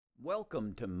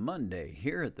Welcome to Monday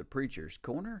here at the Preacher's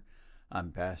Corner.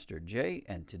 I'm Pastor Jay,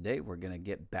 and today we're going to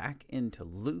get back into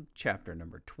Luke chapter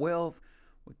number 12.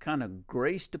 We kind of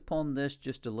graced upon this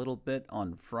just a little bit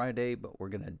on Friday, but we're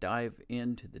going to dive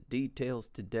into the details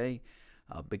today,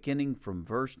 beginning from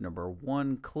verse number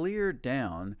 1 clear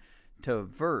down to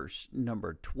verse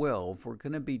number 12. We're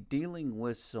going to be dealing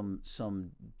with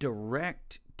some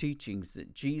direct teachings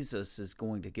that Jesus is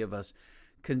going to give us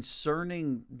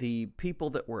concerning the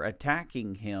people that were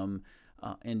attacking him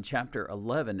in chapter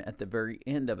 11 at the very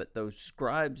end of it, those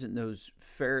scribes and those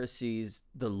Pharisees,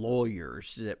 the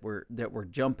lawyers that were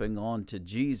jumping on to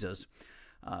Jesus,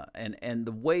 and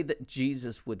the way that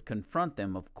Jesus would confront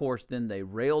them. Of course, then they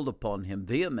railed upon him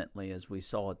vehemently, as we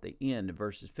saw at the end,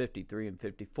 verses 53 and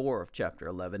 54 of chapter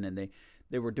 11, and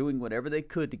they were doing whatever they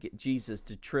could to get Jesus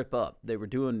to trip up. They were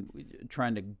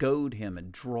trying to goad him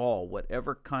and draw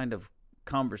whatever kind of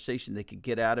conversation they could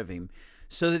get out of him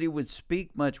so that he would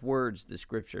speak much words, the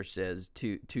scripture says,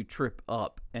 to trip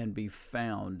up and be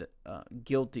found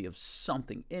guilty of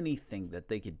something, anything that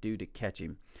they could do to catch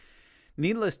him.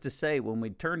 Needless to say, when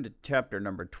we turn to chapter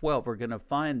number 12, we're going to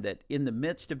find that in the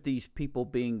midst of these people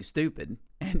being stupid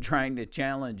and trying to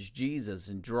challenge Jesus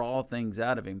and draw things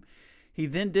out of him, he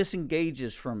then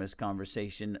disengages from his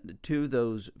conversation to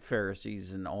those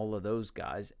Pharisees and all of those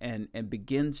guys and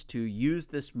begins to use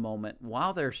this moment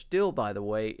while they're still, by the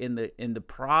way, in the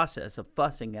process of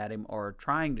fussing at him or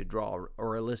trying to draw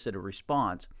or elicit a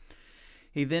response.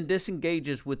 He then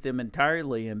disengages with them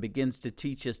entirely and begins to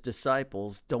teach his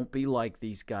disciples, don't be like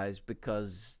these guys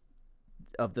because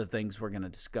of the things we're going to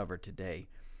discover today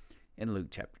in Luke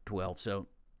chapter 12. So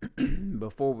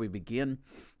before we begin,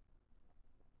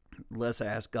 let's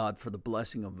ask God for the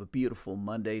blessing of a beautiful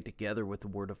Monday together with the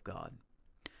Word of God.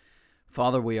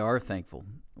 Father, we are thankful.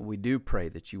 We do pray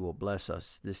that you will bless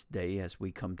us this day as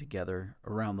we come together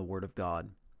around the Word of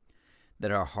God,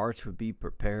 that our hearts would be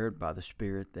prepared by the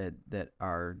Spirit, that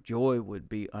our joy would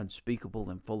be unspeakable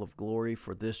and full of glory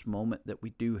for this moment that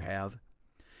we do have.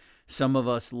 Some of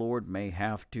us, Lord, may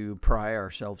have to pry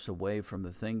ourselves away from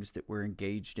the things that we're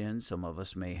engaged in. Some of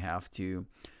us may have to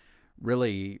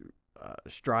really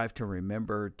strive to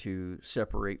remember to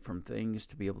separate from things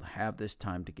to be able to have this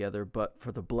time together, but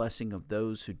for the blessing of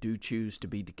those who do choose to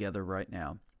be together right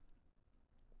now,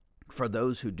 for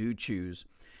those who do choose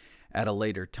at a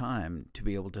later time to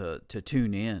be able to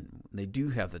tune in, they do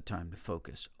have the time to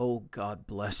focus. Oh, God,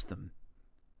 bless them.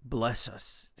 Bless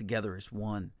us together as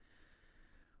one.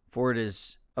 For it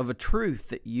is of a truth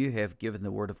that you have given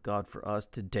the Word of God for us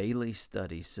to daily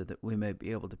study so that we may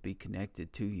be able to be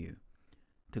connected to you,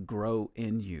 to grow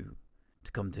in you,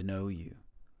 to come to know you.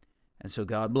 And so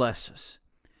God bless us.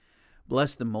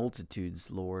 Bless the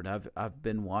multitudes, Lord. I've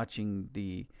been watching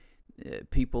the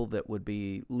people that would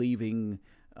be leaving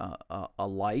a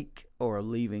like or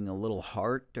leaving a little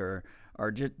heart or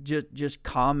just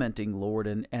commenting, Lord,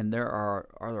 and there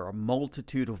are a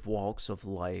multitude of walks of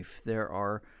life. There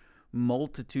are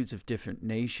multitudes of different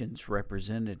nations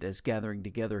represented as gathering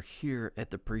together here at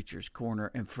the Preacher's Corner.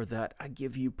 And for that, I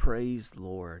give you praise,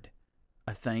 Lord.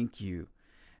 I thank you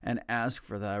and ask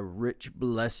for thy rich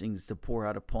blessings to pour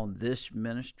out upon this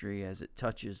ministry as it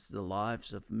touches the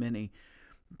lives of many.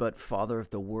 But, Father, of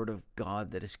the Word of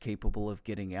God that is capable of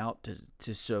getting out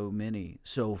to so many,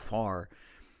 so far,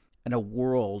 and a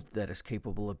world that is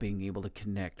capable of being able to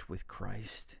connect with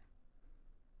Christ.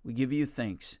 We give you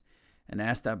thanks and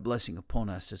ask that blessing upon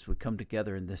us as we come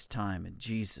together in this time. In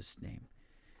Jesus' name,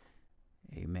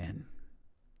 amen.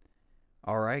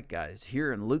 All right, guys,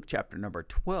 here in Luke chapter number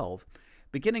 12,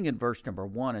 beginning in verse number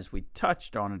 1, as we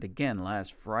touched on it again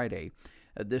last Friday,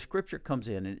 the scripture comes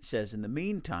in and it says, in the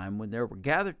meantime, when there were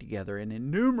gathered together an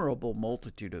innumerable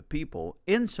multitude of people,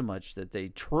 insomuch that they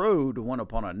trode one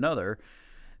upon another,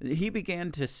 he began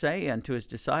to say unto his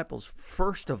disciples,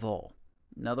 first of all,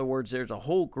 in other words, there's a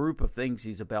whole group of things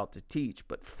he's about to teach,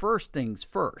 but first things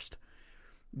first,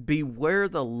 beware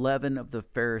the leaven of the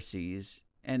Pharisees,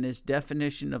 and his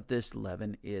definition of this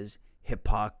leaven is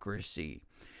hypocrisy.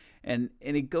 And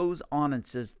it goes on and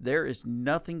says, there is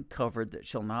nothing covered that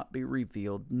shall not be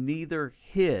revealed, neither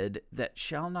hid that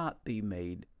shall not be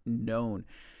made known.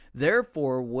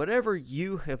 Therefore, whatever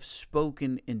you have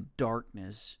spoken in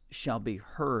darkness shall be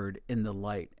heard in the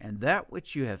light, and that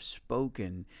which you have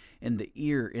spoken in the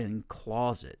ear in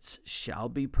closets shall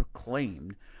be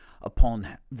proclaimed upon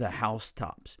the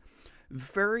housetops.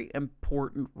 Very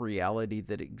important reality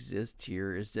that exists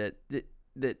here is that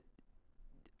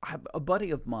a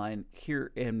buddy of mine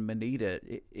here in Manita,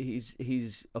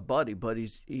 he's a buddy, but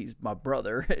he's my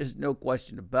brother. There's no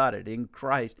question about it in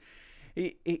Christ.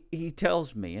 He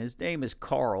tells me, his name is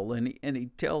Carl, and he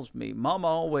tells me, Mama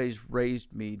always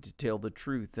raised me to tell the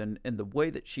truth, and the way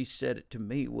that she said it to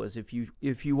me was, if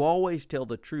you always tell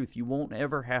the truth, you won't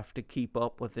ever have to keep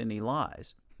up with any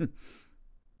lies.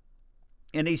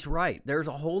 And he's right. There's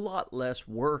a whole lot less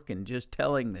work in just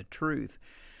telling the truth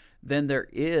than there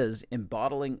is in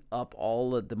bottling up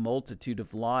all of the multitude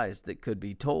of lies that could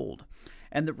be told.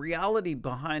 And the reality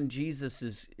behind Jesus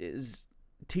is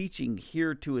teaching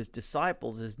here to his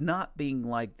disciples is not being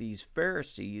like these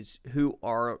Pharisees who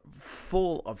are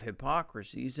full of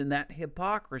hypocrisies, and that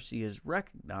hypocrisy is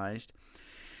recognized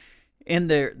in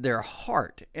their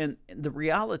heart. And the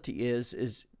reality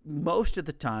is most of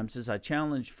the times, as I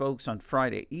challenged folks on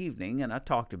Friday evening, and I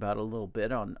talked about a little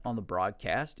bit on the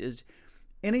broadcast, is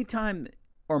anytime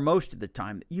or most of the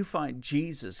time you find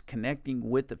Jesus connecting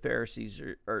with the Pharisees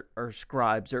or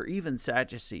scribes or even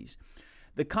Sadducees,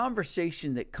 the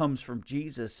conversation that comes from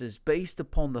Jesus is based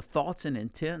upon the thoughts and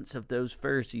intents of those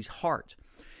Pharisees' hearts.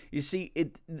 You see,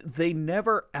 they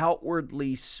never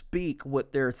outwardly speak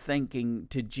what they're thinking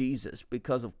to Jesus,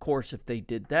 because, of course, if they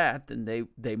did that, then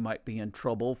they might be in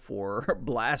trouble for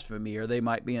blasphemy, or they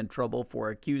might be in trouble for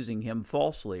accusing him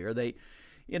falsely, or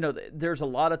there's a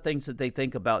lot of things that they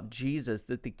think about Jesus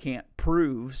that they can't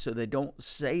prove, so they don't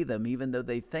say them even though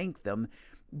they think them.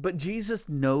 But Jesus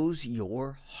knows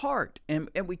your heart. And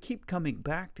we keep coming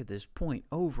back to this point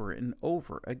over and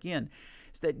over again.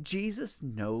 It's that Jesus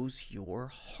knows your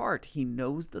heart. He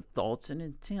knows the thoughts and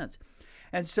intents.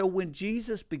 And so when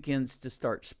Jesus begins to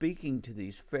start speaking to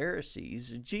these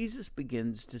Pharisees, Jesus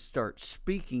begins to start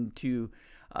speaking to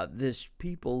this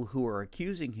people who are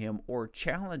accusing him or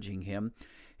challenging him.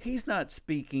 He's not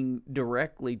speaking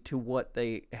directly to what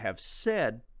they have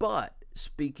said, but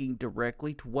speaking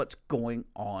directly to what's going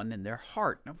on in their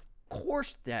heart. And of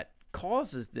course, that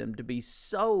causes them to be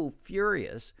so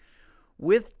furious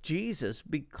with Jesus,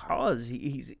 because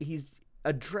he's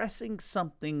addressing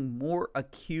something more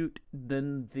acute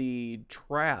than the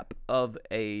trap of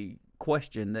a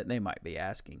question that they might be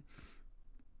asking.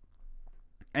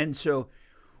 And so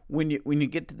when you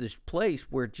get to this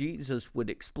place where Jesus would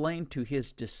explain to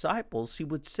his disciples, he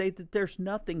would say that there's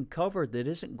nothing covered that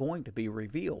isn't going to be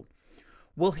revealed.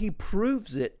 Well, he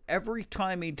proves it every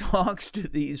time he talks to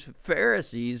these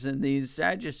Pharisees and these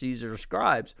Sadducees or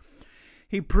scribes.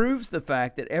 He proves the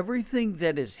fact that everything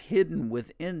that is hidden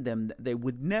within them that they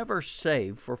would never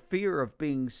say for fear of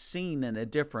being seen in a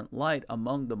different light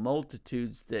among the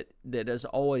multitudes that is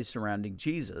always surrounding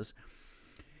Jesus,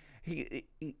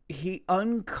 he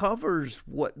uncovers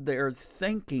what they're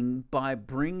thinking by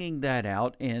bringing that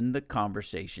out in the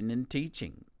conversation and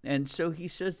teaching. And so he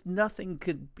says nothing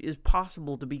is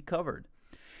possible to be covered.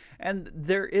 And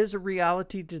there is a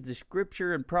reality to the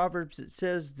scripture in Proverbs that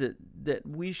says that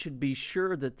we should be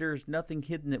sure that there's nothing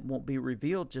hidden that won't be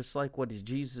revealed, just like what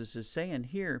Jesus is saying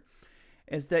here,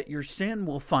 is that your sin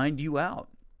will find you out.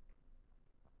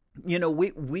 You know,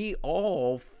 we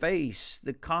all face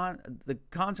the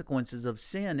consequences of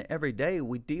sin every day.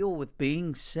 We deal with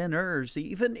being sinners,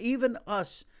 even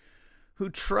us who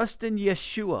trust in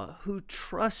Yeshua, who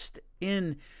trust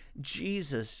in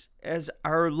Jesus as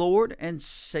our Lord and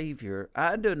Savior,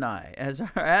 Adonai and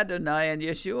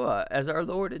Yeshua as our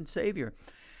Lord and Savior.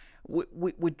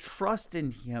 We trust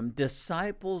in Him,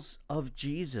 disciples of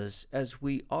Jesus as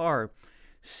we are.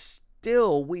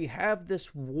 Still, we have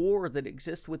this war that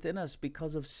exists within us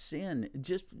because of sin.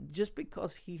 Just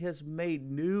because He has made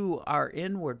new our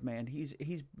inward man,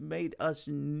 He's made us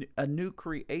a new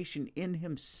creation in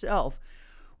Himself.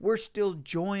 We're still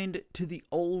joined to the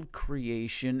old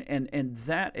creation, and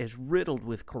that is riddled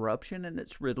with corruption, and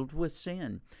it's riddled with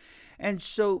sin. And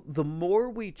so the more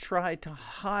we try to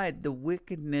hide the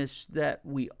wickedness that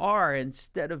we are,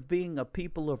 instead of being a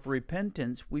people of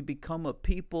repentance, we become a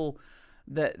people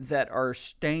that are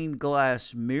stained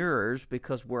glass mirrors,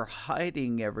 because we're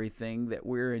hiding everything that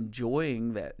we're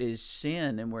enjoying that is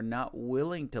sin, and we're not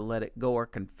willing to let it go or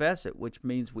confess it, which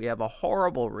means we have a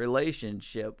horrible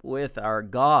relationship with our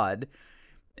God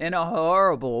and a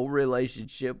horrible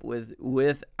relationship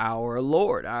with our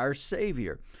Lord, our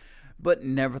Savior. But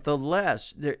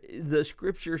nevertheless, the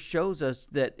Scripture shows us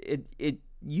that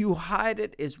you hide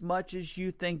it as much as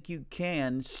you think you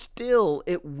can, still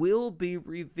it will be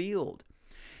revealed.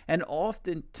 And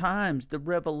oftentimes the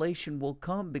revelation will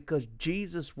come because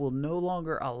Jesus will no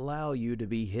longer allow you to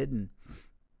be hidden.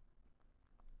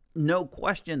 no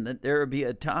question that there will be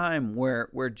a time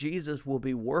where Jesus will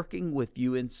be working with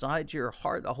you inside your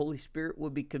heart. The Holy Spirit will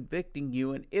be convicting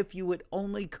you. And if you would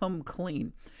only come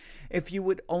clean, if you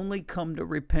would only come to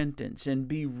repentance and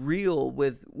be real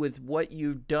with what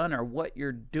you've done or what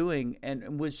you're doing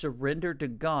and would surrender to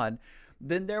God,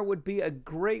 then there would be a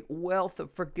great wealth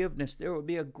of forgiveness. There would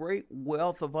be a great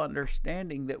wealth of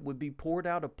understanding that would be poured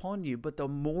out upon you. But the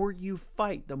more you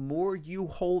fight, the more you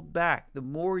hold back, the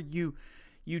more you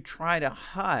try to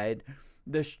hide,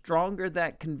 the stronger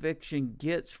that conviction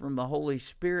gets from the Holy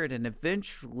Spirit. And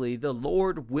eventually the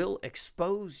Lord will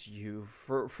expose you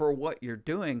for what you're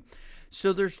doing.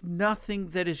 So there's nothing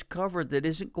that is covered that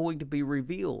isn't going to be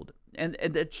revealed. And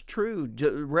that's true.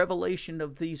 The revelation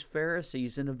of these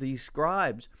Pharisees and of these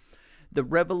scribes, the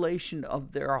revelation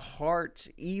of their heart's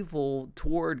evil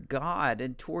toward God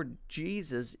and toward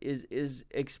Jesus is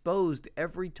exposed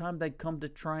every time they come to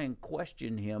try and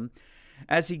question him.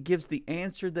 As he gives the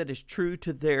answer that is true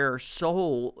to their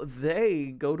soul,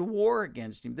 they go to war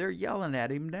against him. They're yelling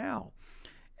at him now.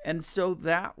 And so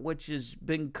that which has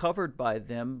been covered by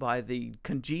them, by the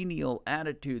congenial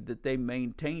attitude that they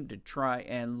maintain to try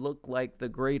and look like the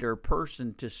greater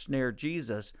person to snare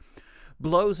Jesus,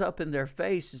 blows up in their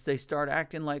face as they start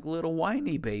acting like little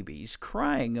whiny babies,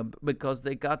 crying because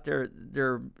they got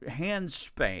their hands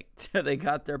spanked. They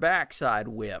got their backside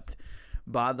whipped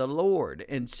by the Lord.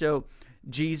 And so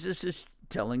Jesus is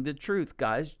telling the truth,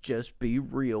 guys. Just be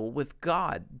real with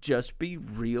God. Just be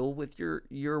real with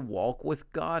your walk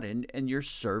with God and your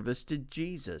service to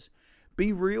Jesus.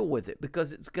 Be real with it,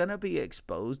 because it's going to be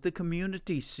exposed. The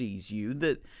community sees you.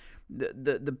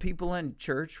 The people in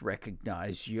church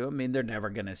recognize you. I mean, they're never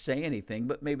going to say anything,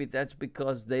 but maybe that's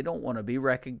because they don't want to be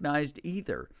recognized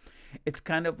either. It's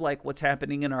kind of like what's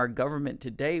happening in our government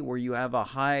today, where you have a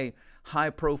high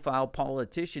profile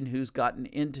politician who's gotten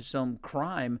into some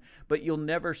crime, but you'll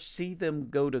never see them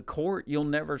go to court. You'll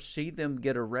never see them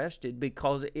get arrested,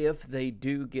 because if they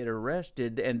do get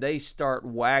arrested and they start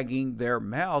wagging their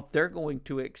mouth, they're going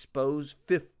to expose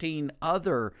 15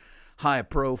 other high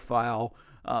profile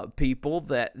people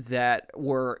that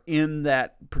were in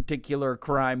that particular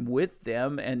crime with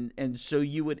them, and so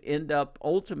you would end up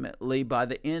ultimately, by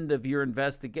the end of your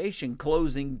investigation,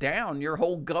 closing down your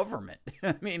whole government.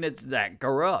 I mean, it's that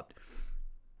corrupt.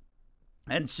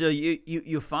 And so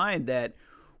you find that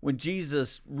when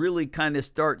Jesus really kind of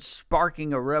starts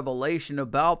sparking a revelation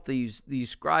about these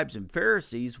scribes and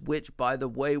Pharisees, which, by the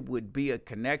way, would be a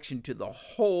connection to the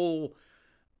whole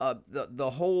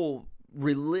the whole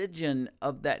religion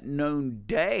of that known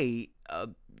day,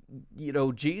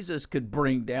 Jesus could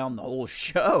bring down the whole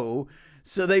show.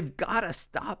 So they've got to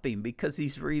stop him, because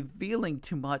he's revealing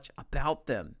too much about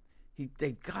them.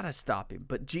 They've got to stop him.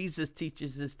 But Jesus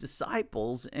teaches his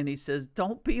disciples, and he says,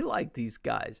 don't be like these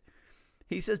guys.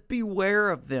 He says, beware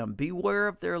of them. Beware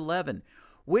of their leaven,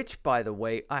 which, by the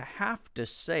way, I have to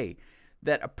say,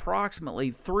 that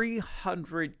approximately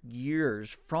 300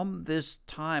 years from this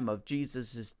time of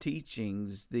Jesus'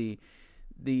 teachings, the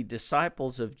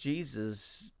disciples of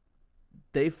Jesus,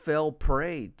 they fell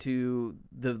prey to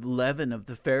the leaven of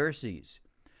the Pharisees.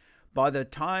 By the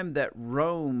time that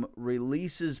Rome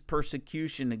releases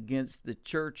persecution against the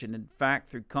church, and in fact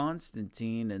through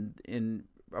Constantine, and in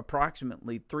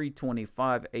approximately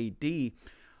 325 A.D.,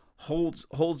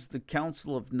 holds the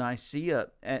Council of Nicaea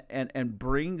and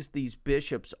brings these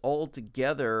bishops all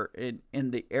together in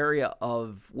the area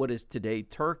of what is today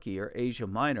Turkey or Asia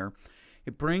Minor.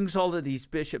 It brings all of these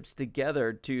bishops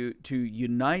together to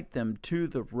unite them to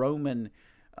the Roman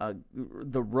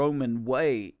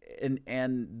way,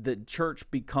 and the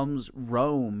church becomes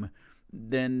Rome.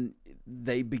 Then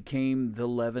they became the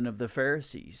leaven of the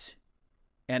Pharisees.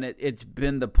 And it's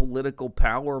been the political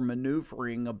power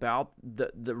maneuvering about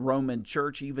the Roman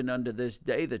church even unto this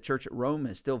day. The church at Rome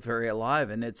is still very alive,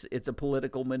 and it's a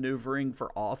political maneuvering for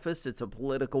office. It's a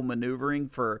political maneuvering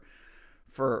for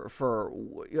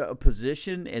a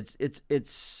position.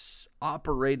 It's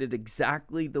operated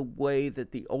exactly the way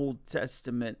that the Old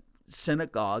Testament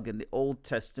synagogue and the Old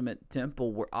Testament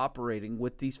temple were operating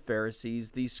with these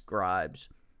Pharisees, these scribes,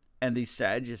 and these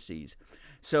Sadducees.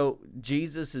 So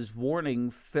Jesus'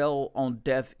 warning fell on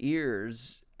deaf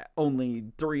ears only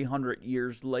 300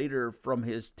 years later from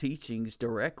his teachings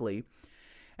directly.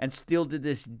 And still to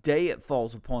this day it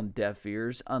falls upon deaf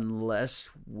ears unless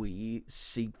we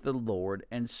seek the Lord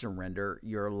and surrender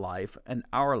your life and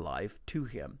our life to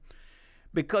him.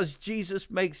 because Jesus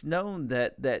makes known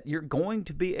that you're going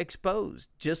to be exposed,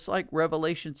 just like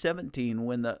Revelation 17,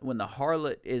 when the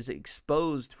harlot is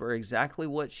exposed for exactly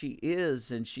what she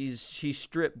is, and she's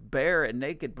stripped bare and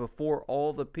naked before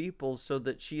all the people, so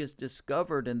that she is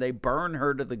discovered, and they burn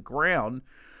her to the ground.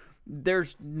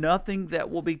 There's nothing that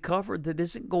will be covered that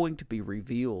isn't going to be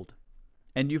revealed.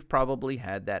 And you've probably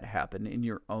had that happen in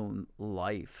your own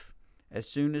life. As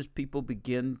soon as people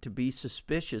begin to be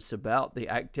suspicious about the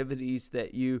activities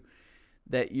that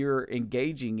you're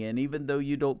engaging in, even though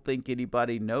you don't think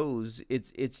anybody knows,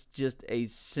 it's just a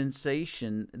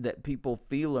sensation that people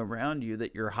feel around you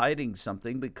that you're hiding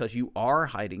something, because you are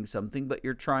hiding something, but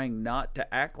you're trying not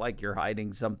to act like you're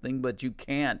hiding something, but you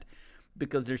can't,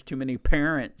 because there's too many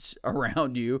parents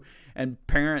around you, and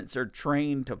parents are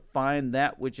trained to find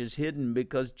that which is hidden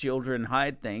because children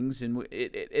hide things,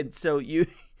 and so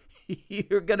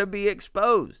you're going to be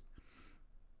exposed.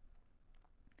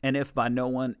 And if by no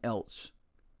one else,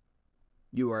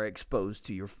 you are exposed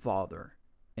to your Father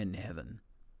in heaven.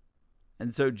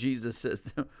 And so Jesus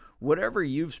says, whatever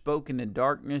you've spoken in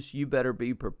darkness, you better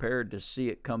be prepared to see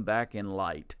it come back in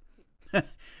light.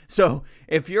 So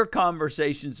if your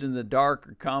conversations in the dark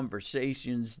are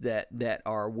conversations that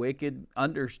are wicked,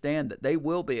 understand that they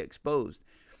will be exposed.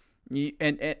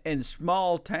 And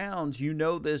small towns, you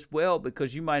know this well,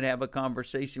 because you might have a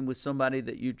conversation with somebody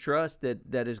that you trust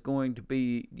that is going to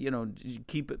be,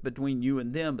 keep it between you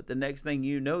and them. But the next thing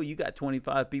you know, you got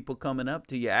 25 people coming up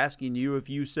to you asking you if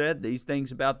you said these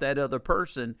things about that other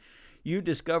person. You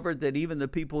discovered that even the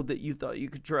people that you thought you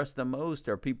could trust the most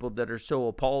are people that are so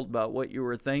appalled about what you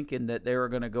were thinking that they were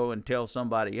going to go and tell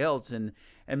somebody else. And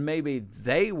maybe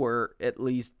they were, at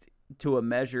least to a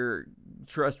measure,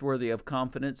 trustworthy of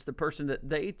confidence. The person that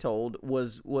they told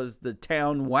was the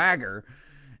town wagger,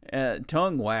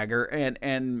 tongue wagger,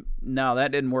 and no,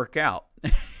 that didn't work out.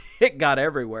 It got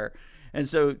everywhere. And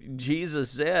so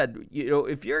Jesus said,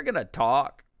 if you're going to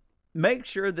talk, make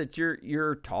sure that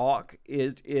your talk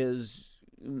is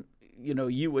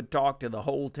you would talk to the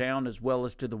whole town as well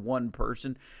as to the one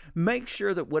person. Make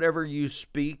sure that whatever you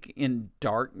speak in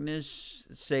darkness,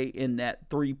 say in that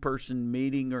 3-person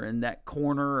meeting or in that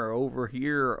corner or over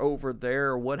here or over there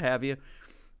or what have you,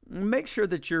 make sure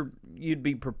that you'd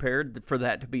be prepared for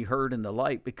that to be heard in the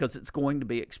light, because it's going to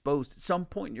be exposed. At some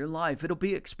point in your life, it'll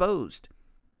be exposed.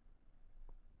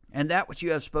 And that which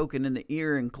you have spoken in the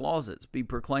ear and closets be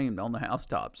proclaimed on the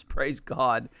housetops. Praise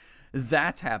God.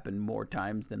 That's happened more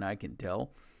times than I can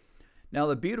tell. Now,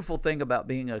 the beautiful thing about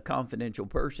being a confidential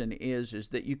person is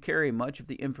that you carry much of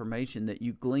the information that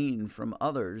you glean from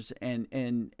others,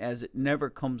 and as it never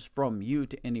comes from you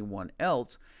to anyone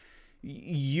else,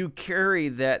 you carry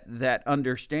that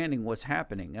understanding what's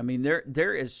happening. I mean,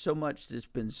 there is so much that's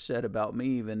been said about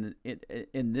me even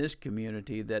in this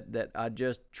community that I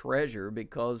just treasure,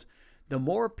 because the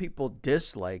more people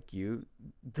dislike you,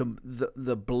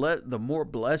 the more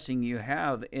blessing you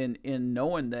have in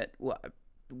knowing that,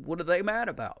 what are they mad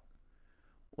about?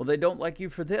 Well, they don't like you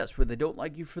for this, or they don't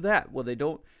like you for that. Well, they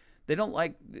don't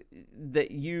like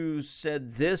that you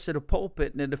said this at a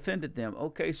pulpit and it offended them.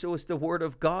 Okay, so it's the word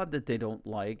of God that they don't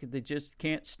like. They just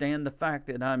can't stand the fact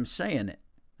that I'm saying it.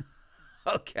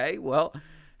 Okay, well,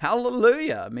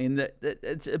 hallelujah. I mean,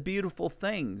 it's a beautiful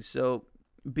thing. So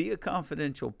be a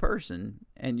confidential person,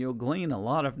 and you'll glean a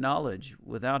lot of knowledge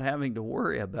without having to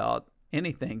worry about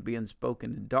anything being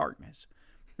spoken in darkness.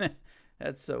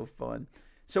 That's so fun.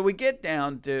 So we get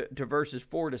down to verses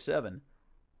 4-7.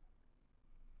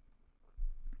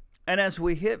 And as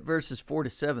we hit verses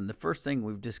 4-7, the first thing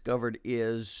we've discovered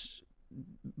is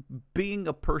being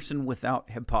a person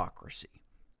without hypocrisy.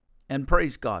 And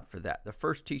praise God for that. The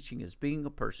first teaching is being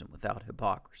a person without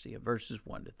hypocrisy in verses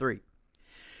 1-3.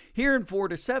 Here in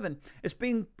 4-7, it's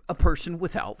being a person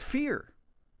without fear.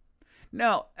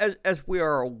 Now, as we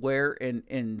are aware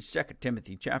in 2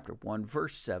 Timothy chapter 1,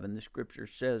 verse 7, the scripture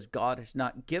says, God has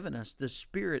not given us the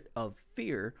spirit of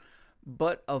fear,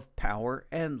 but of power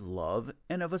and love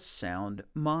and of a sound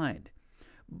mind.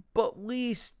 But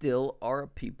we still are a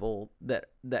people that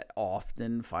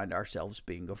often find ourselves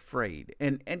being afraid.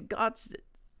 And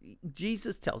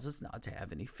Jesus tells us not to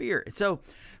have any fear. So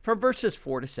from verses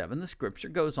 4-7, the scripture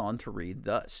goes on to read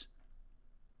thus.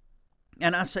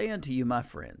 And I say unto you, my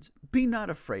friends, be not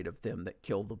afraid of them that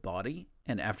kill the body,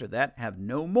 and after that have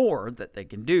no more that they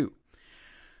can do.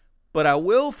 But I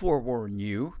will forewarn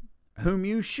you whom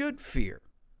you should fear.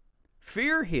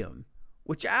 Fear him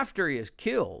which after he is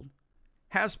killed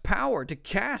has power to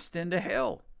cast into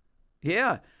hell.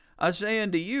 Yeah, I say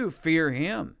unto you, fear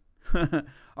him.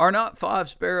 Are not 5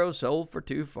 sparrows sold for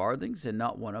 2 farthings, and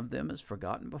not one of them is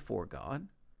forgotten before God?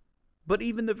 but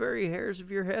even the very hairs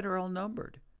of your head are all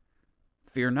numbered.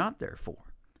 Fear not,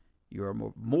 therefore. You are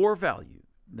more value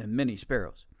than many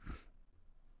sparrows.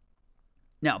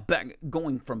 Now,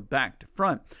 going from back to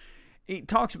front, he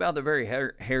talks about the very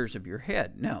hairs of your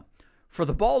head. Now, for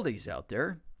the baldies out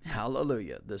there,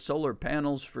 hallelujah, the solar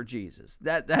panels for Jesus.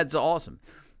 That's awesome.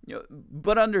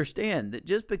 But understand that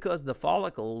just because the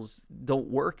follicles don't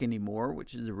work anymore,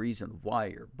 which is the reason why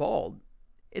you're bald,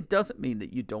 it doesn't mean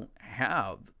that you don't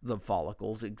have the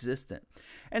follicles existent.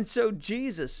 And so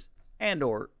Jesus and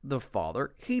or the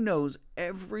Father, he knows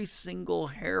every single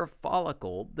hair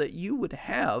follicle that you would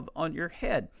have on your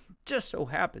head. Just so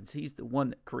happens he's the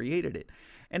one that created it.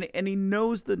 And he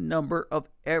knows the number of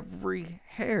every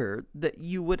hair that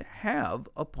you would have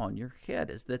upon your head,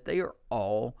 is that they are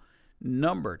all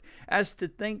numbered. As to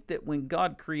think that when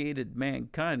God created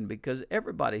mankind, because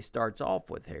everybody starts off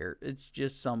with hair, it's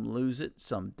just some lose it,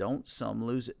 some don't, some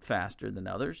lose it faster than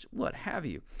others, what have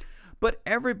you. But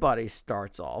everybody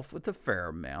starts off with a fair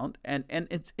amount, and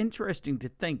it's interesting to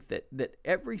think that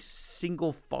every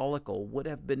single follicle would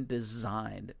have been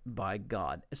designed by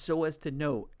God so as to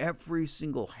know every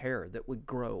single hair that would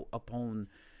grow upon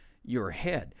your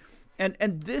head.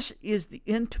 And this is the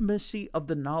intimacy of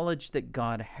the knowledge that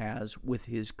God has with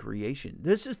his creation.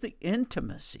 This is the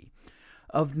intimacy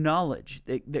of knowledge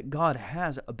that God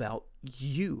has about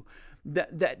you,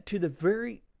 that to the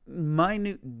very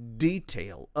minute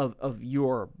detail of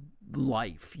your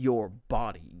life, your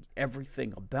body,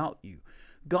 everything about you,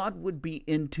 God would be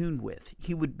in tune with.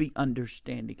 He would be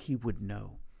understanding. He would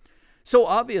know. So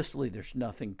obviously there's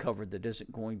nothing covered that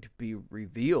isn't going to be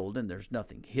revealed, and there's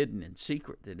nothing hidden in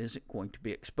secret that isn't going to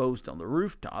be exposed on the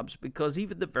rooftops, because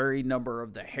even the very number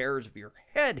of the hairs of your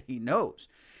head he knows.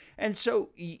 And so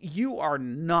you are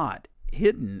not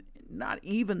hidden. Not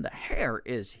even the hair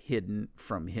is hidden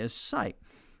from his sight.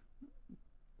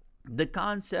 The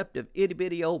concept of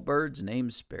itty-bitty old birds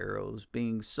named sparrows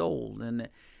being sold,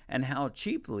 and how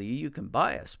cheaply you can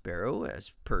buy a sparrow,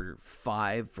 as per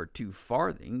 5 for 2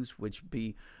 farthings, which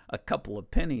be a couple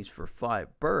of pennies for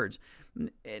 5 birds.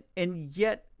 And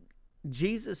yet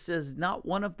Jesus says not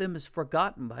one of them is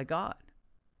forgotten by God.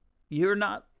 You're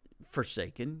not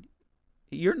forsaken.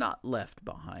 You're not left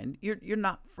behind. You're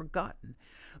not forgotten.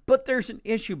 But there's an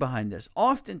issue behind this.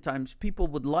 Oftentimes, people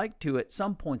would like to, at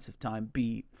some points of time,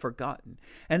 be forgotten.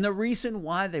 And the reason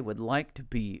why they would like to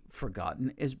be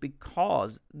forgotten is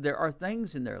because there are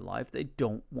things in their life they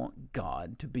don't want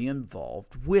God to be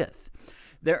involved with.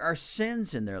 There are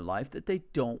sins in their life that they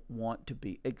don't want to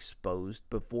be exposed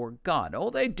before God.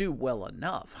 Oh, they do well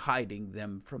enough hiding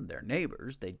them from their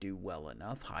neighbors. They do well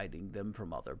enough hiding them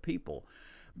from other people.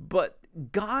 But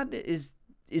God is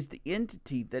the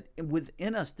entity that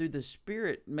within us through the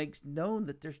Spirit makes known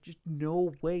that there's just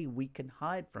no way we can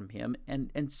hide from him.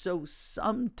 And so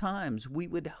sometimes we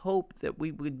would hope that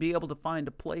we would be able to find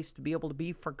a place to be able to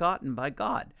be forgotten by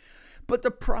God. But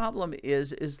the problem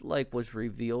is like was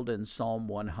revealed in Psalm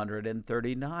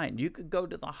 139. You could go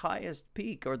to the highest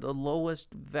peak or the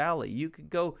lowest valley. You could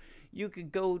go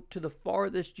to the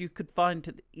farthest you could find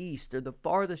to the east, or the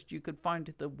farthest you could find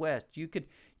to the west. You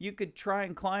could try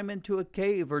and climb into a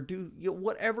cave or do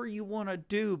whatever you want to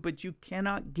do, but you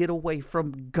cannot get away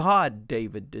from God,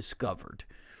 David discovered.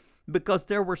 Because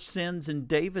there were sins in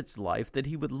David's life that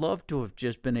he would love to have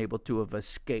just been able to have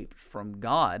escaped from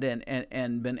God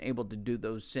and been able to do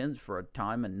those sins for a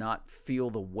time and not feel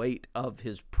the weight of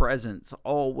his presence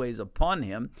always upon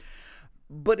him.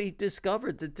 But he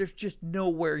discovered that there's just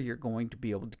nowhere you're going to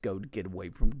be able to go to get away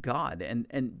from God.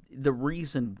 And the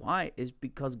reason why is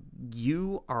because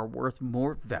you are worth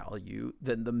more value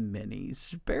than the many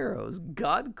sparrows.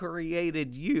 God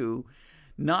created you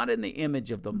not in the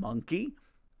image of the monkey,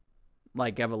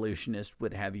 like evolutionists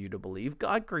would have you to believe.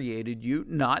 God created you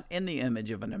not in the image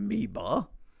of an amoeba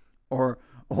or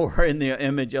in the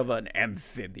image of an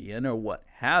amphibian or what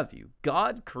have you.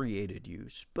 God created you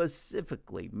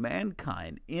specifically,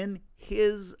 mankind, in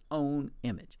his own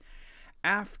image,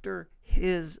 after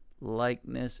his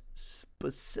likeness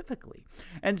specifically.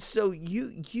 And so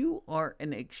you are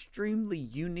an extremely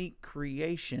unique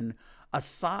creation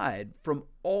aside from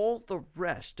all the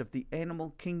rest of the animal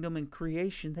kingdom and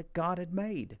creation that God had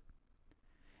made.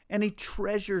 And he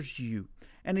treasures you,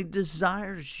 and he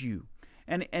desires you,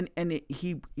 and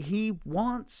he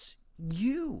wants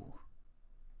you.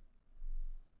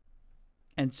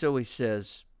 And so he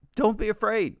says, don't be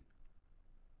afraid.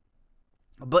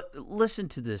 But listen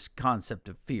to this concept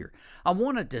of fear. I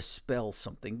want to dispel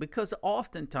something because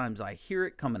oftentimes I hear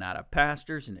it coming out of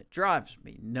pastors and it drives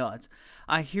me nuts.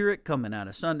 I hear it coming out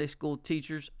of Sunday school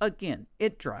teachers. Again,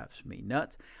 it drives me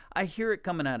nuts. I hear it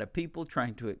coming out of people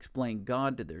trying to explain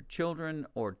God to their children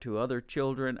or to other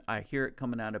children. I hear it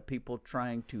coming out of people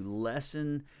trying to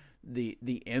lessen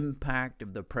the impact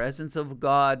of the presence of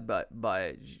God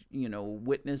by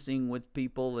witnessing with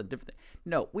people and different things.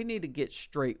 No, we need to get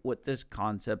straight what this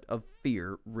concept of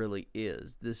fear really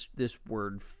is. This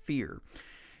word fear.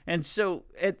 And so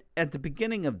at the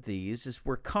beginning of these, as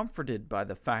we're comforted by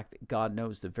the fact that God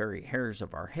knows the very hairs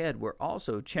of our head, we're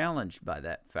also challenged by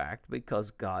that fact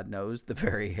because God knows the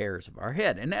very hairs of our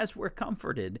head. And as we're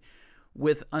comforted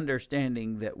with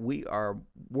understanding that we are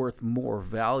worth more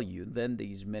value than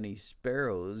these many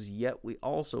sparrows, yet we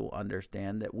also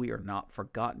understand that we are not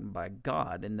forgotten by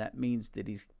God, and that means that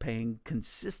He's paying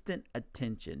consistent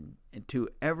attention to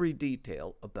every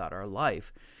detail about our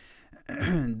life.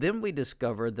 Then we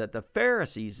discover that the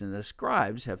Pharisees and the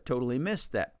scribes have totally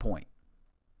missed that point,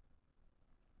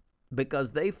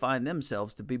 because they find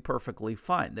themselves to be perfectly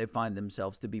fine. They find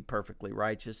themselves to be perfectly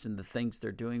righteous in the things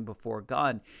they're doing before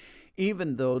God,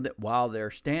 even though that while they're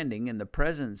standing in the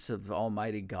presence of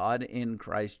Almighty God in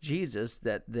Christ Jesus,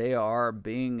 that they are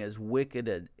being as wicked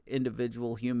an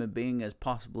individual human being as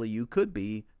possibly you could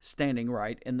be, standing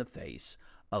right in the face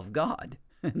of God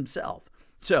Himself.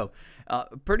 So,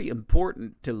 pretty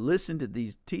important to listen to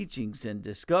these teachings and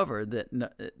discover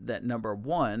that number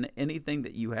one, anything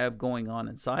that you have going on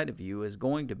inside of you is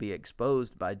going to be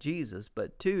exposed by Jesus.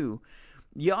 But two,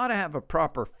 you ought to have a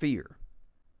proper fear,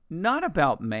 not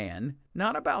about man,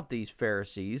 not about these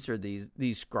Pharisees or these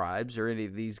scribes or any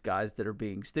of these guys that are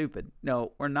being stupid.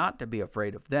 No, we're not to be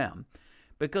afraid of them,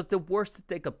 because the worst that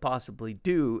they could possibly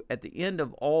do at the end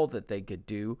of all that they could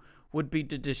do would be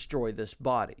to destroy this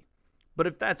body. But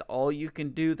if that's all you can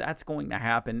do, that's going to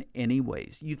happen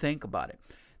anyways. You think about it.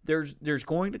 There's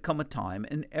going to come a time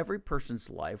in every person's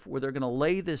life where they're going to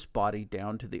lay this body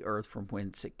down to the earth from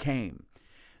whence it came.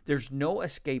 There's no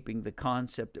escaping the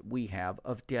concept that we have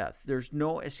of death. There's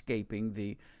no escaping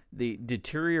the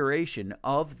deterioration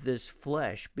of this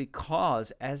flesh,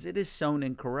 because as it is sown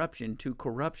in corruption, to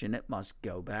corruption it must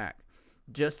go back.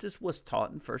 Just as was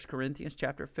taught in 1 Corinthians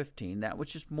chapter 15, that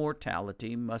which is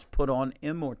mortality must put on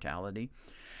immortality,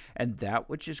 and that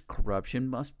which is corruption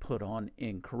must put on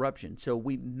incorruption. So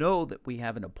we know that we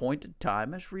have an appointed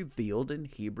time, as revealed in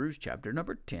Hebrews chapter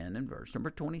number 10 and verse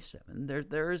number 27.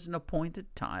 There is an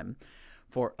appointed time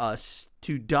for us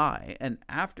to die, and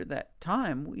after that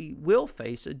time we will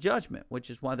face a judgment, which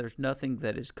is why there's nothing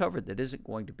that is covered that isn't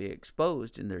going to be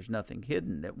exposed, and there's nothing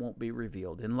hidden that won't be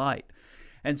revealed in light.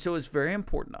 And so it's very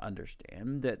important to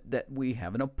understand that we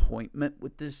have an appointment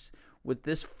with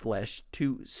this flesh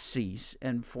to cease,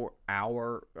 and for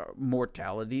our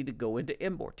mortality to go into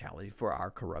immortality, for our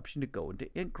corruption to go into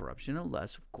incorruption,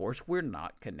 unless, of course, we're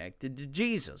not connected to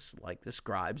Jesus, like the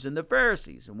scribes and the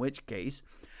Pharisees, in which case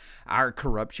our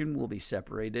corruption will be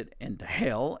separated into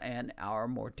hell, and our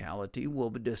mortality will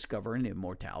be discovering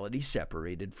immortality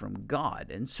separated from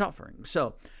God and suffering.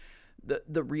 So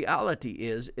the reality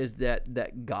is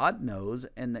that God knows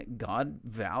and that God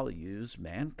values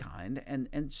mankind.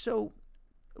 And so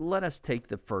let us take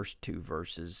the first two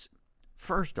verses.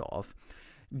 First off,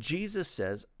 Jesus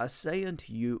says, I say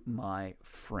unto you, my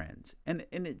friends. And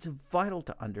it's vital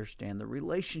to understand the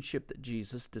relationship that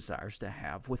Jesus desires to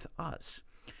have with us.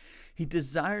 He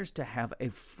desires to have a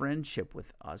friendship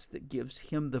with us that gives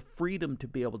Him the freedom to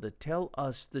be able to tell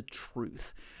us the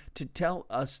truth, to tell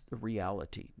us the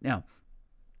reality. Now,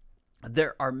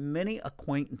 there are many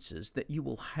acquaintances that you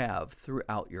will have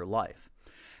throughout your life.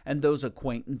 And those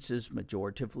acquaintances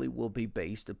majoritively will be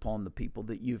based upon the people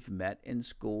that you've met in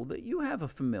school that you have a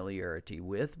familiarity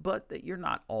with, but that you're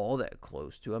not all that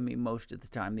close to. I mean, most of the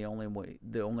time, the only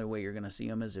way you're going to see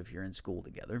them is if you're in school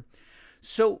together.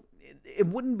 So it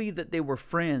wouldn't be that they were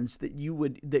friends that you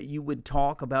would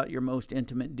talk about your most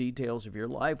intimate details of your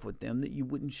life with them, that you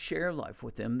wouldn't share life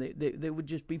with them. They would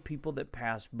just be people that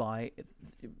pass by,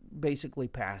 basically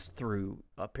pass through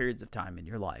periods of time in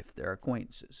your life. They're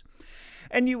acquaintances.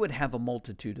 And you would have a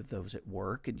multitude of those at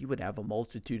work, and you would have a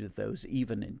multitude of those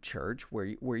even in church where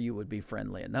you would be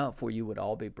friendly enough, where you would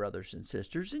all be brothers and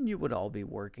sisters, and you would all be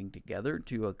working together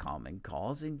to a common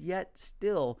cause, and yet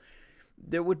still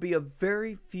there would be a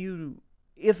very few,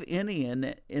 if any,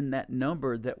 in that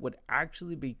number that would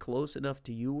actually be close enough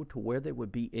to you to where they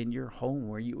would be in your home,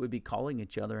 where you would be calling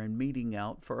each other and meeting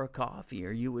out for a coffee,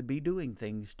 or you would be doing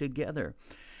things together.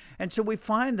 And so we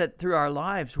find that through our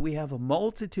lives, we have a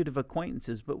multitude of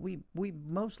acquaintances, but we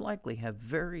most likely have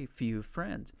very few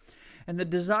friends. And the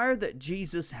desire that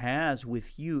Jesus has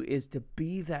with you is to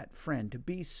be that friend, to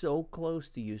be so close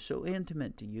to you, so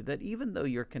intimate to you, that even though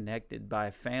you're connected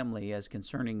by family as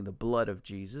concerning the blood of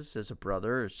Jesus, as a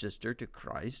brother or sister to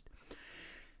Christ,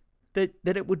 that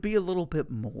it would be a little bit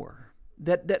more.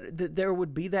 That there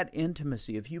would be that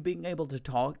intimacy of you being able to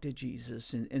talk to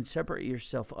Jesus and separate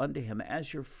yourself unto him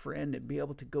as your friend and be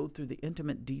able to go through the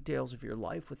intimate details of your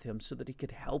life with him so that he could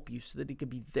help you, so that he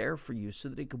could be there for you, so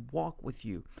that he could walk with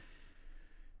you.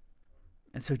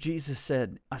 And so Jesus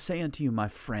said, I say unto you, my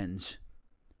friends,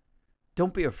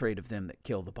 don't be afraid of them that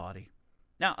kill the body.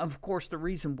 Now, of course, the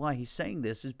reason why he's saying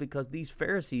this is because these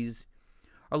Pharisees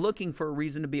are looking for a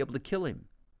reason to be able to kill him.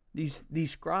 These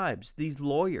scribes, these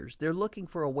lawyers, they're looking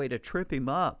for a way to trip him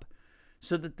up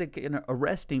so that they can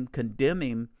arrest him, condemn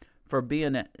him for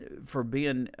being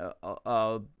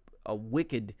a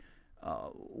wicked,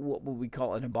 what would we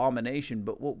call it, an abomination,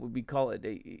 but what would we call it?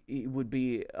 He would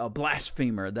be a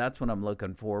blasphemer. That's what I'm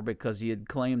looking for, because he had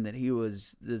claimed that he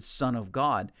was the Son of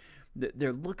God.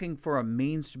 They're looking for a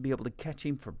means to be able to catch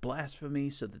him for blasphemy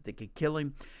so that they could kill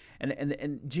him.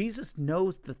 And Jesus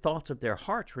knows the thoughts of their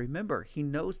hearts. Remember, he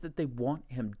knows that they want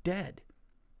him dead.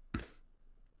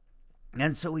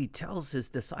 And so he tells his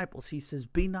disciples, he says,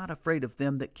 be not afraid of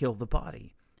them that kill the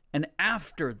body. And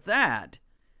after that,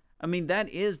 I mean, that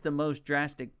is the most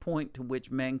drastic point to which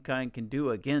mankind can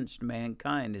do against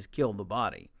mankind, is kill the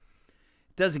body.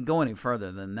 It doesn't go any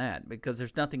further than that, because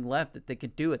there's nothing left that they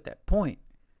can do at that point.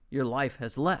 Your life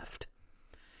has left.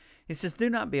 He says, do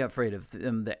not be afraid of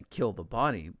them that kill the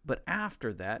body, but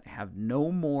after that have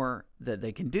no more that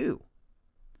they can do.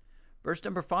 Verse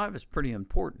number 5 is pretty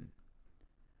important.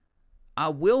 I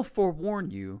will forewarn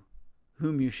you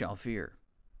whom you shall fear.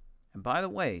 And by the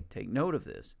way, take note of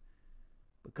this,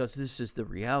 because this is the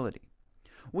reality.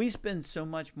 We spend so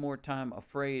much more time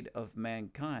afraid of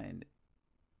mankind,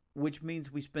 which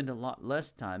means we spend a lot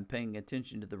less time paying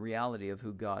attention to the reality of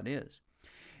who God is.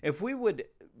 If we would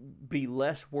be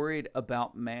less worried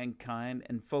about mankind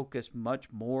and focus much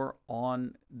more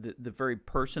on the very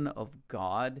person of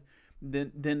God,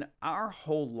 then our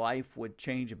whole life would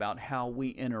change about how we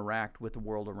interact with the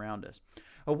world around us.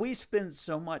 We spend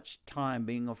so much time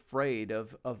being afraid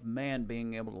of man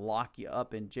being able to lock you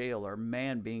up in jail, or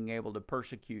man being able to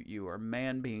persecute you, or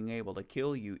man being able to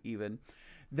kill you even,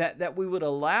 that we would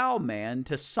allow man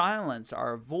to silence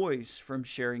our voice from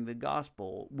sharing the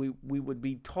gospel. We would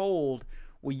be told,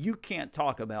 well, you can't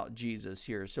talk about Jesus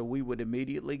here. So we would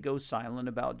immediately go silent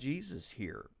about Jesus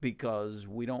here, because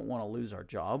we don't want to lose our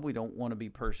job. We don't want to be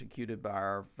persecuted by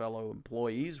our fellow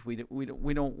employees. We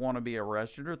don't want to be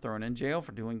arrested or thrown in jail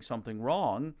for doing something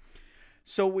wrong.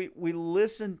 So we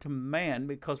listen to man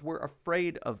because we're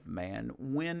afraid of man,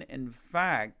 when in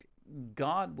fact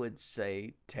God would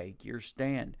say, take your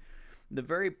stand. The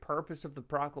very purpose of the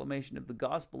proclamation of the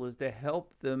gospel is to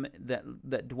help them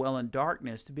that dwell in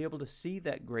darkness to be able to see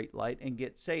that great light and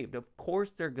get saved. Of course,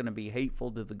 they're going to be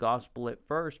hateful to the gospel at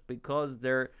first, because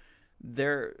they're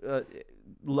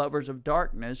lovers of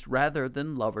darkness rather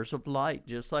than lovers of light,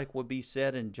 just like would be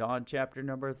said in John chapter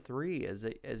number 3,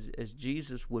 as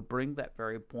Jesus would bring that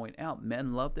very point out.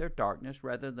 Men love their darkness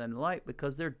rather than light,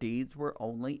 because their deeds were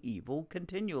only evil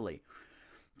continually.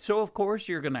 So, of course,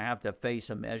 you're going to have to face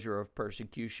a measure of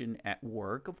persecution at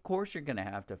work. Of course, you're going to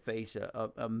have to face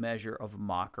a measure of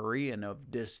mockery and of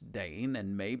disdain.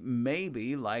 And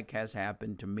maybe, like has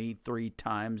happened to me 3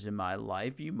 times in my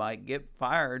life, you might get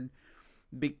fired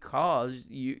because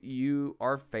you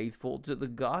are faithful to the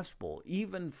gospel,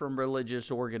 even from religious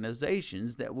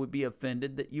organizations that would be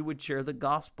offended that you would share the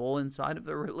gospel inside of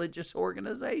the religious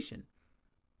organization.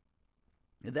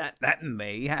 That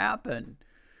may happen.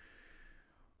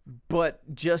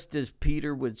 But just as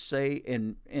Peter would say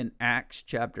in Acts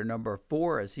chapter number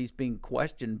 4, as he's being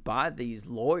questioned by these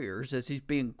lawyers, as he's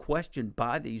being questioned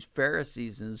by these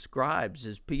Pharisees and scribes,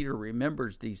 as Peter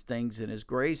remembers these things and his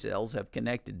gray cells have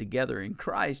connected together in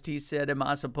Christ, he said, am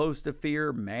I supposed to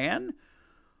fear man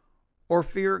or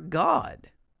fear God?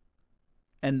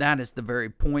 And that is the very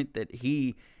point that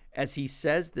as he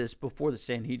says this before the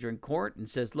Sanhedrin court and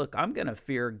says, look, I'm going to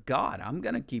fear God. I'm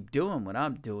going to keep doing what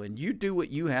I'm doing. You do what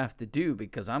you have to do,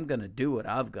 because I'm going to do what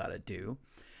I've got to do.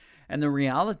 And the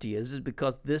reality is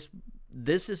because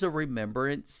this is a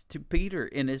remembrance to Peter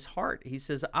in his heart. He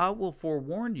says, I will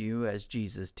forewarn you, as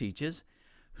Jesus teaches,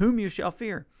 whom you shall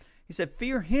fear. He said,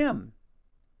 fear him.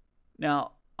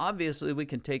 Now, obviously, we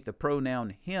can take the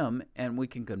pronoun him and we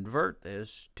can convert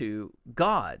this to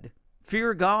God.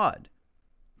 Fear God.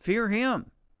 Fear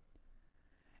him.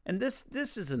 And this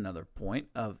is another point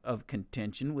of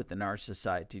contention within our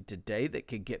society today that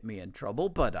could get me in trouble,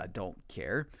 but I don't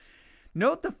care.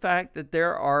 Note the fact that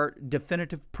there are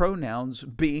definitive pronouns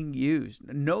being used.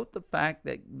 Note the fact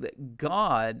that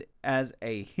God, as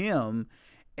a him,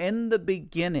 in the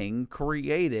beginning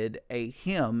created a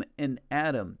him in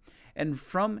Adam. And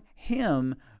from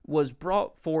him was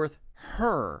brought forth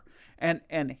her. And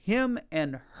him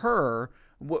and her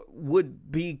would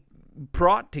be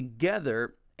brought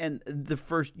together, and the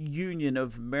first union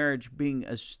of marriage being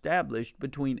established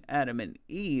between Adam and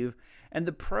Eve. And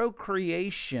the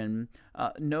procreation,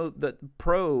 note that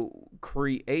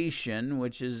procreation,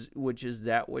 which is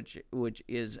that which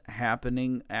is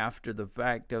happening after the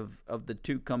fact of the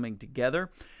two coming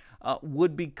together,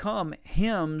 would become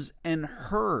hims and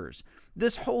hers.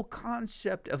 This whole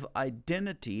concept of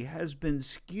identity has been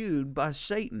skewed by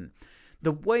Satan.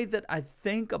 The way that I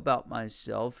think about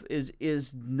myself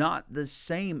is not the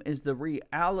same as the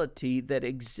reality that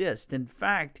exists. In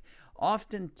fact,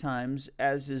 oftentimes,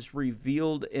 as is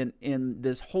revealed in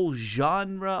this whole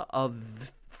genre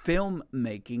of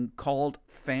filmmaking called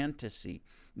fantasy,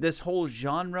 this whole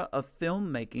genre of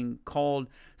filmmaking called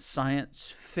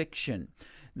science fiction,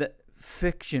 the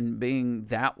fiction being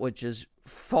that which is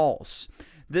false.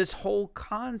 This whole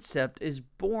concept is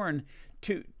born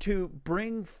to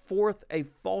bring forth a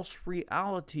false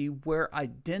reality where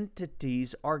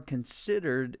identities are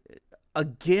considered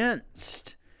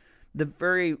against the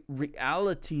very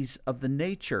realities of the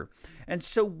nature. And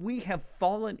so we have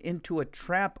fallen into a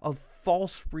trap of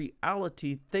false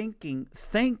reality, thinking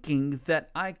that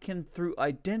I can, through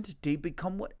identity,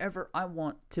 become whatever I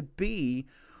want to be,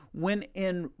 when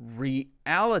in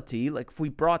reality, like if we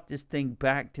brought this thing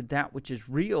back to that which is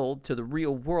real, to the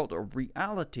real world or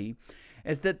reality,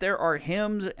 is that there are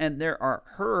hims and there are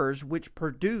hers which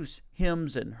produce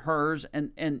hims and hers,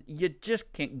 and you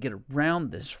just can't get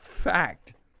around this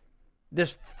fact.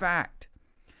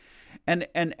 And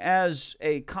as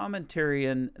a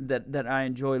commentarian that I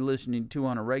enjoy listening to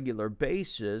on a regular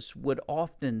basis would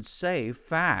often say,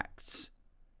 facts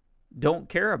don't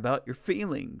care about your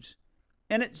feelings.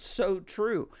 And it's so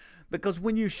true, because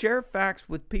when you share facts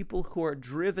with people who are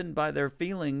driven by their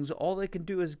feelings, all they can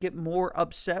do is get more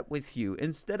upset with you.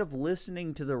 Instead of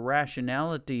listening to the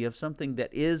rationality of something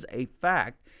that is a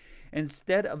fact,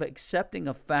 instead of accepting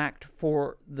a fact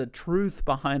for the truth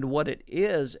behind what it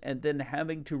is and then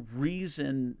having to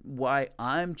reason why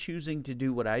I'm choosing to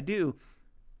do what I do,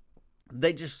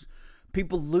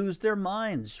 people lose their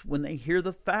minds when they hear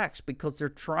the facts, because they're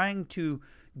trying to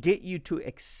get you to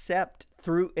accept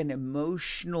through an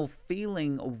emotional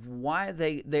feeling of why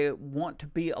they want to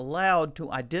be allowed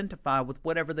to identify with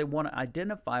whatever they want to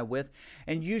identify with.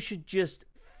 And you should just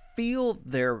feel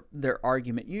their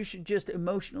argument. You should just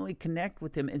emotionally connect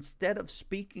with them instead of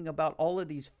speaking about all of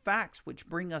these facts which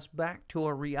bring us back to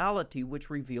a reality which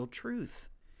reveal truth.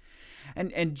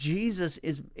 And Jesus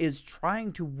is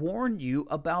trying to warn you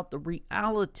about the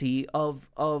reality of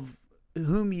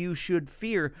whom you should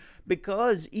fear,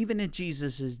 because even in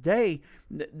Jesus' day,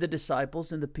 the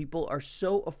disciples and the people are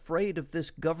so afraid of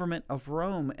this government of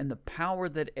Rome and the power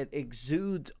that it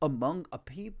exudes among a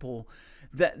people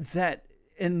that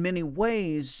in many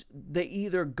ways they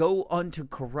either go unto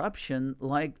corruption,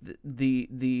 like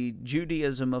the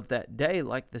Judaism of that day,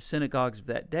 like the synagogues of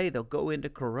that day. They'll go into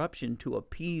corruption to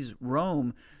appease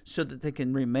Rome so that they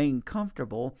can remain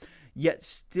comfortable, yet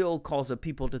still cause a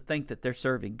people to think that they're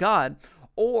serving God.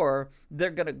 Or they're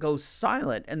going to go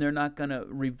silent and they're not going to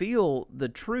reveal the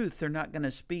truth. They're not going to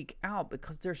speak out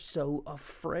because they're so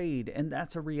afraid. And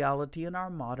that's a reality in our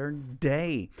modern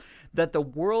day, that the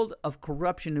world of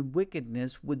corruption and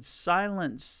wickedness would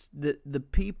silence the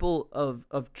people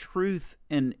of truth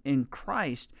in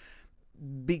Christ,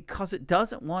 because it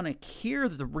doesn't want to hear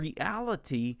the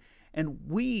reality. And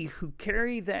we who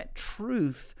carry that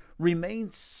truth remain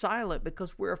silent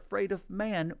because we're afraid of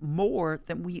man more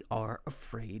than we are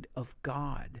afraid of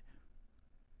God.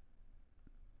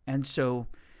 And so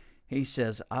he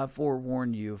says, I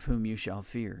forewarn you of whom you shall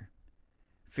fear.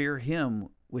 Fear him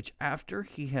which after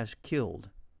he has killed.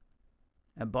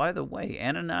 And by the way,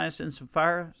 Ananias and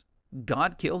Sapphira,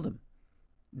 God killed him.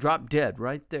 Dropped dead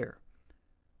right there.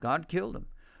 God killed him.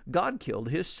 God killed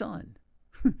his son.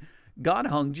 God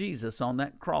hung Jesus on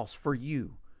that cross for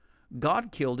you.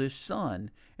 God killed his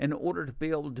son in order to be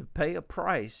able to pay a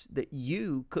price that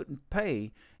you couldn't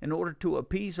pay, in order to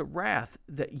appease a wrath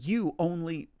that you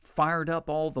only fired up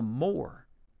all the more.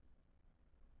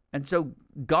 And so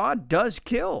God does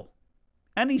kill,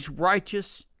 and he's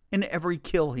righteous in every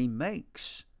kill he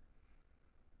makes.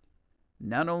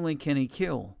 Not only can he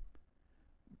kill,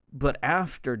 But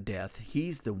after death,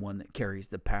 he's the one that carries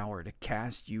the power to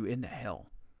cast you into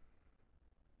hell.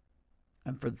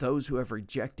 And for those who have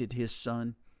rejected his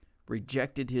Son,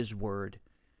 rejected his word,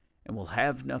 and will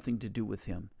have nothing to do with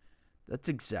him, that's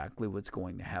exactly what's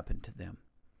going to happen to them,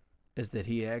 is that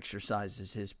he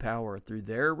exercises his power through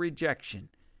their rejection.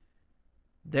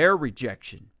 Their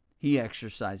rejection, he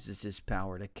exercises his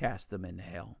power to cast them into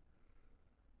hell.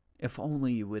 If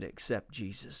only you would accept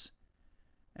Jesus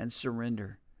and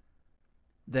surrender,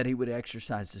 that he would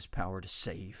exercise his power to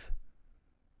save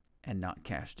and not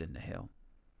cast into hell.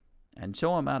 And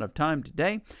so I'm out of time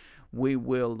today. We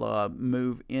will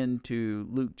move into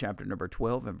Luke chapter number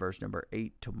 12 and verse number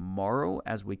 8 tomorrow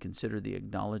as we consider the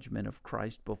acknowledgement of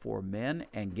Christ before men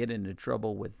and get into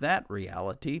trouble with that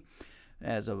reality,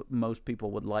 as most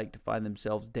people would like to find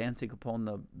themselves dancing upon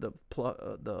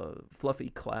the fluffy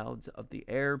clouds of the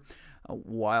air,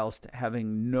 whilst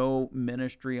having no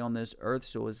ministry on this earth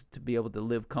so as to be able to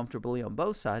live comfortably on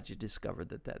both sides. You discover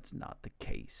that that's not the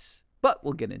case. But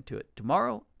we'll get into it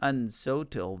tomorrow. And so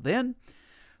till then,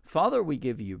 Father, we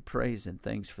give you praise and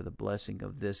thanks for the blessing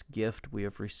of this gift we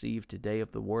have received today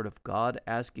of the Word of God,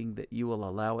 asking that you will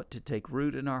allow it to take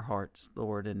root in our hearts,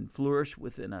 Lord, and flourish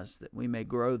within us, that we may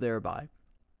grow thereby.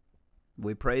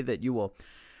 We pray that you will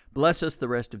bless us the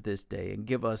rest of this day and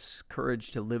give us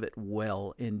courage to live it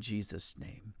well in Jesus'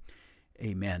 name.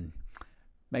 Amen.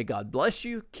 May God bless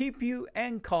you, keep you,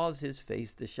 and cause his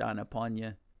face to shine upon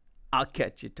you. I'll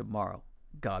catch you tomorrow.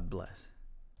 God bless.